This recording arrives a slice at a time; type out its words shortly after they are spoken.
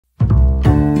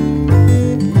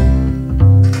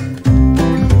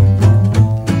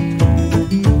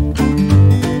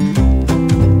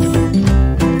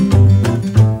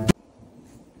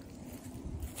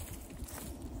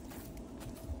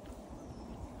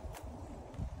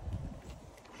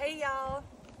Hey y'all,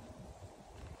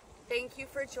 thank you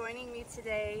for joining me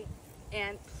today,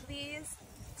 and please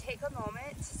take a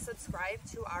moment to subscribe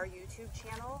to our YouTube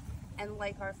channel and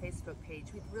like our Facebook page.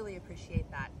 We'd really appreciate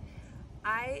that.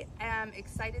 I am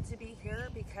excited to be here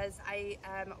because I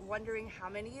am wondering how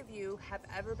many of you have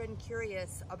ever been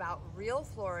curious about real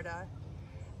Florida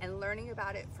and learning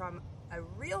about it from a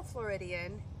real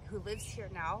Floridian who lives here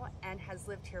now and has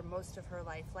lived here most of her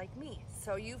life like me.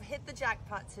 So you've hit the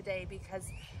jackpot today,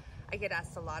 because I get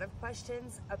asked a lot of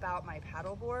questions about my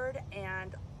paddleboard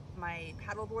and my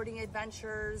paddleboarding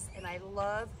adventures, and I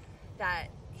love that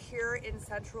here in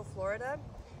Central Florida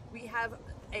we have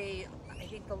I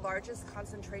think the largest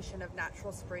concentration of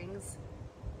natural springs,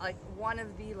 like one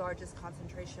of the largest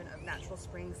concentration of natural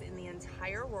springs in the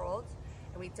entire world,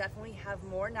 and we definitely have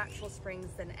more natural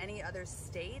springs than any other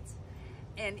state.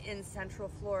 And in Central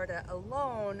Florida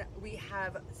alone, we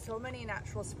have so many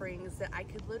natural springs that I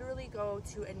could literally go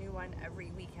to a new one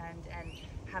every weekend and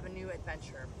have a new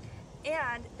adventure.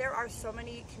 And there are so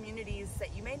many communities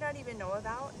that you may not even know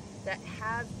about that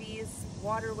have these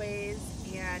waterways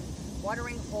and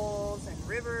watering holes and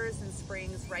rivers and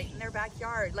springs right in their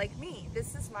backyard. Like me,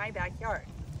 this is my backyard.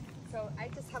 So I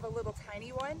just have a little tiny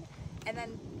one, and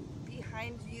then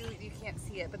behind you, you can't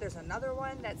see it, but there's another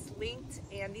one that's linked,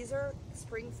 and these are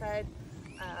spring-fed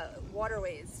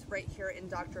waterways right here in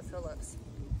Dr. Phillips.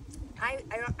 I'm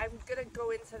gonna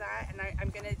go into that, and I'm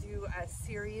gonna do a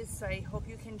series, so I hope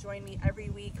you can join me every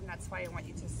week, and that's why I want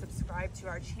you to subscribe to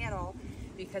our channel,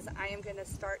 because I am gonna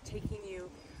start taking you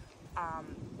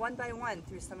one by one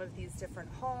through some of these different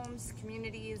homes,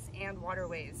 communities, and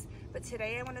waterways. But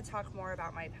today I want to talk more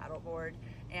about my paddleboard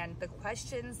and the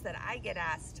questions that I get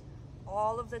asked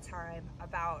all of the time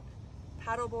about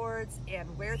paddleboards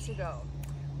and where to go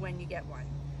when you get one,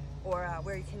 or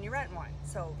where can you rent one.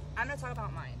 So I'm going to talk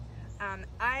about mine.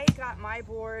 I got my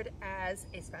board as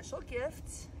a special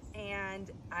gift,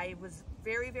 and I was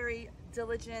very, very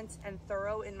diligent and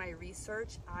thorough in my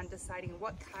research on deciding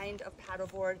what kind of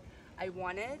paddleboard I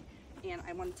wanted, and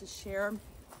I wanted to share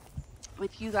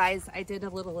with you guys. I did a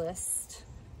little list,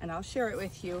 and I'll share it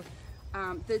with you.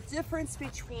 The difference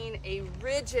between a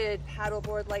rigid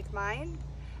paddleboard like mine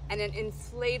and an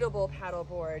inflatable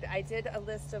paddleboard. I did a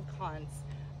list of cons.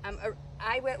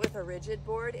 I went with a rigid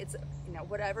board. It's, you know,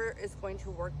 whatever is going to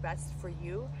work best for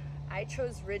you. I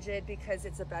chose rigid because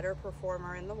it's a better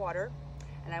performer in the water,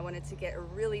 and I wanted to get a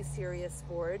really serious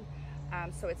board.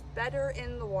 So it's better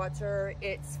in the water,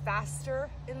 it's faster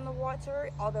in the water,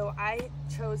 although I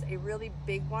chose a really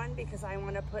big one because I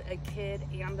want to put a kid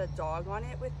and a dog on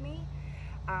it with me.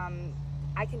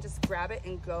 I can just grab it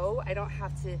and go. I don't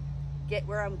have to get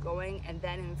where I'm going and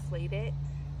then inflate it.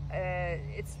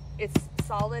 It's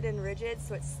solid and rigid,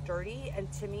 so it's sturdy, and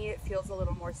to me it feels a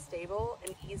little more stable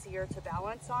and easier to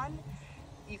balance on.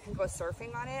 You can go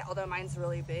surfing on it, although mine's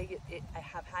really big. I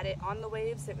have had it on the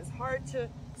waves. It was hard to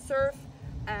surf,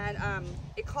 and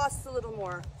it costs a little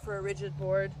more for a rigid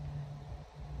board.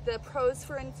 The pros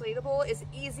for inflatable is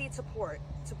easy to port.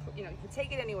 You know, you can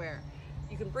take it anywhere.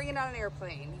 You can bring it on an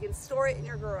airplane. You can store it in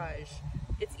your garage.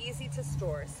 It's easy to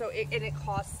store, so and it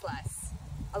costs less.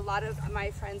 A lot of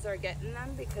my friends are getting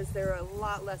them because they're a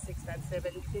lot less expensive,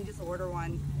 and you can just order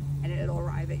one and it'll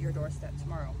arrive at your doorstep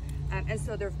tomorrow. And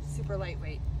so they're super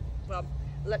lightweight. Well,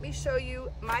 let me show you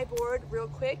my board real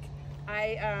quick.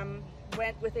 I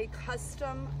went with a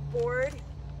custom board.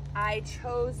 I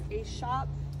chose a shop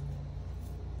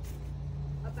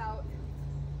about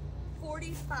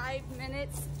 45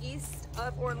 minutes east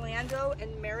of Orlando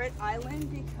in Merritt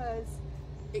Island because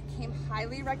it came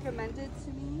highly recommended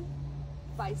to me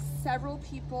by several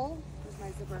people. Where's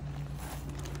my zipper?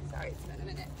 Sorry, it's been a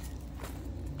minute.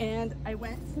 And I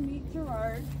went to meet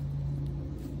Gerard,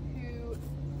 who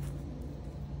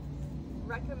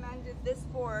recommended this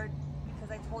board because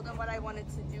I told him what I wanted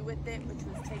to do with it, which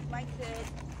was take my kid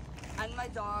and my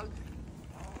dog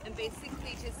and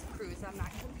basically just cruise. I'm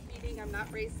not competing, I'm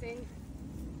not racing.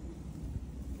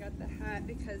 Got the hat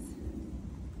because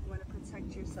you want to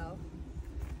protect yourself.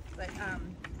 But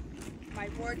my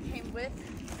board came with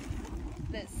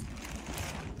this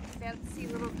fancy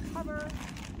little cover.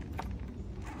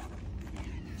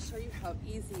 I'll show you how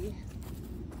easy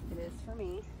it is for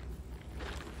me.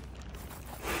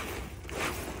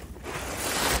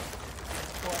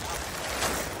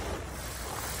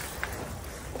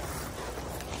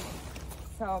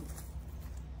 So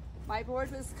my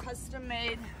board was custom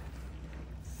made.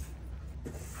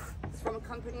 It's from a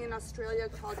company in Australia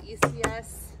called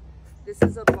ECS. This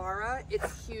is a Barra.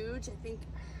 It's huge. I think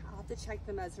I'll have to check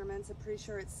the measurements. I'm pretty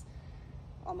sure it's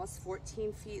almost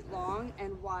 14 feet long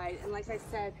and wide. And like I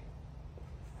said,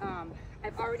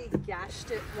 I've already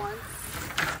gashed it once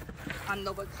on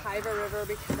the Wekiva River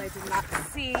because I did not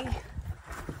see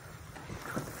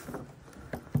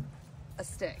a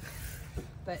stick.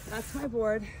 But that's my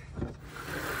board.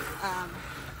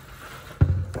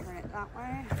 Turn it that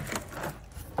way.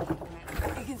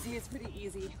 You can see it's pretty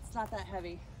easy. It's not that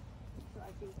heavy, so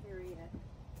I can carry it.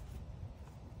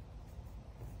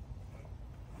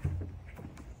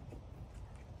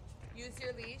 Use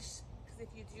your leash, because if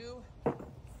you do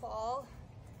fall,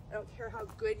 I don't care how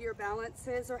good your balance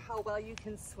is or how well you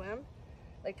can swim,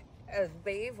 like a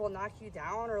wave will knock you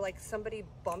down, or like somebody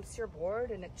bumps your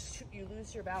board and you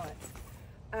lose your balance.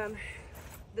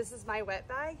 This is my wet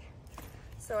bag,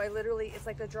 so I literally, it's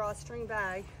like a drawstring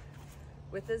bag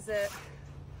with a zip.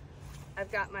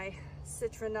 I've got my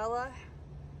citronella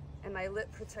and my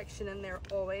lip protection in there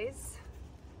always.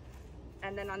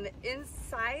 And then on the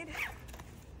inside,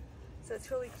 so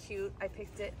it's really cute, I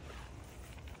picked it.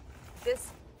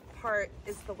 This part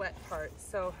is the wet part.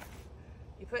 So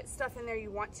you put stuff in there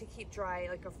you want to keep dry,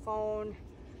 like a phone,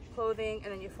 clothing,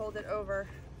 and then you fold it over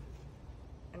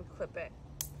and clip it.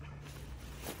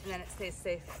 And then it stays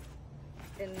safe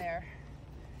in there.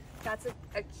 That's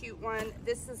a cute one.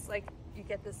 This is like, you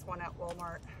get this one at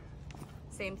Walmart.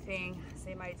 Same thing,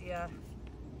 same idea,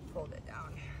 fold it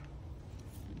down.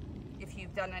 If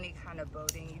you've done any kind of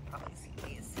boating, you've probably seen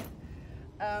these.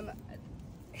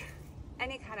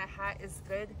 Any kind of hat is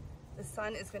good. The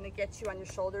sun is going to get you on your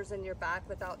shoulders and your back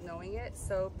without knowing it,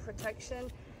 so protection.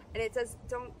 And it does,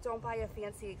 don't buy a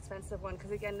fancy expensive one,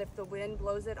 because again, if the wind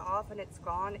blows it off and it's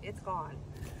gone, it's gone.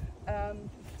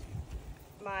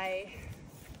 My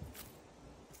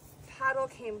paddle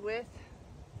came with,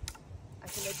 I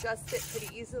can adjust it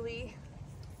pretty easily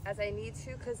as I need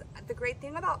to, because the great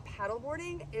thing about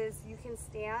paddleboarding is you can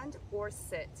stand or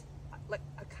sit. Like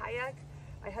a kayak,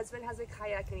 my husband has a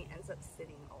kayak and he ends up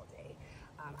sitting all day.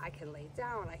 I can lay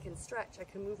down, I can stretch, I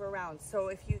can move around. So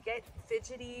if you get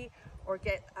fidgety or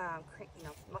get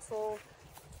muscle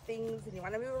things and you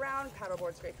want to move around,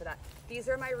 paddleboard's great for that. These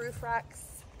are my roof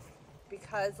racks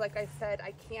because, like I said,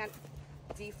 I can't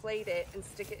deflate it and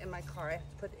stick it in my car. I have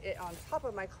to put it on top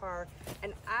of my car,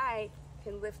 and I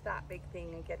can lift that big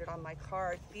thing and get it on my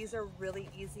car. These are really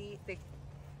easy.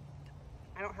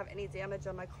 I don't have any damage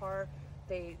on my car.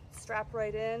 They strap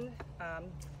right in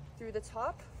through the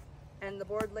top, and the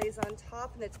board lays on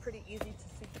top, and it's pretty easy to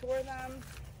secure them.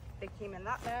 They came in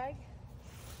that bag.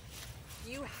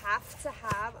 You have to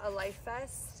have a life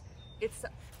vest. It's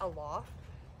a law.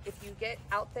 If you get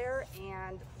out there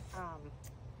and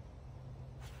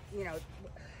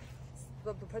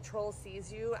the patrol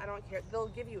sees you, I don't care, they'll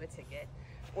give you a ticket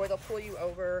or they'll pull you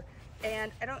over.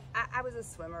 And I was a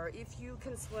swimmer. If you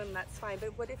can swim, that's fine.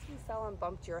 But what if you fell and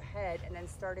bumped your head and then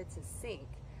started to sink?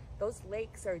 Those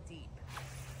lakes are deep.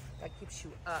 That keeps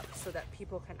you up so that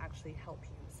people can actually help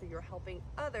you. So you're helping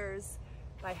others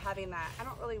by having that. I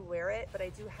don't really wear it, but I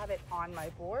do have it on my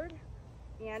board.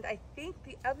 And I think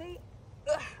the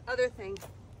other thing,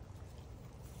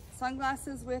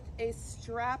 sunglasses with a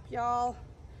strap, y'all.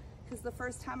 Because the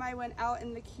first time I went out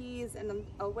in the Keys and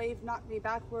a wave knocked me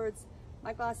backwards,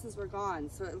 my glasses were gone.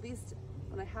 So at least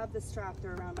when I have the strap,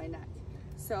 they're around my neck.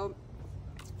 So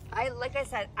like I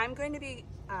said, I'm going to be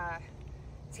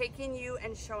taking you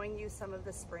and showing you some of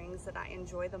the springs that I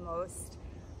enjoy the most.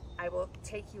 I will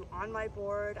take you on my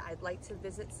board. I'd like to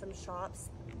visit some shops.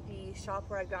 The shop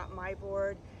where I got my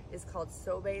board is called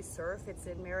Sobe Surf. It's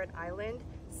in Merritt Island.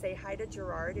 Say hi to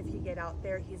Gerard if you get out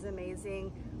there. He's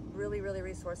amazing, really, really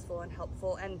resourceful and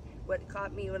helpful. And what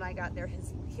caught me when I got there,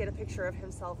 he had a picture of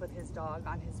himself with his dog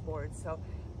on his board. So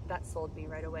that sold me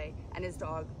right away. And his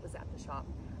dog was at the shop.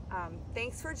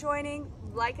 Thanks for joining.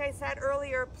 Like I said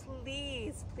earlier,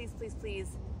 please, please, please, please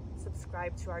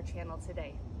subscribe to our channel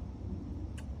today.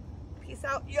 Peace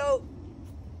out, yo.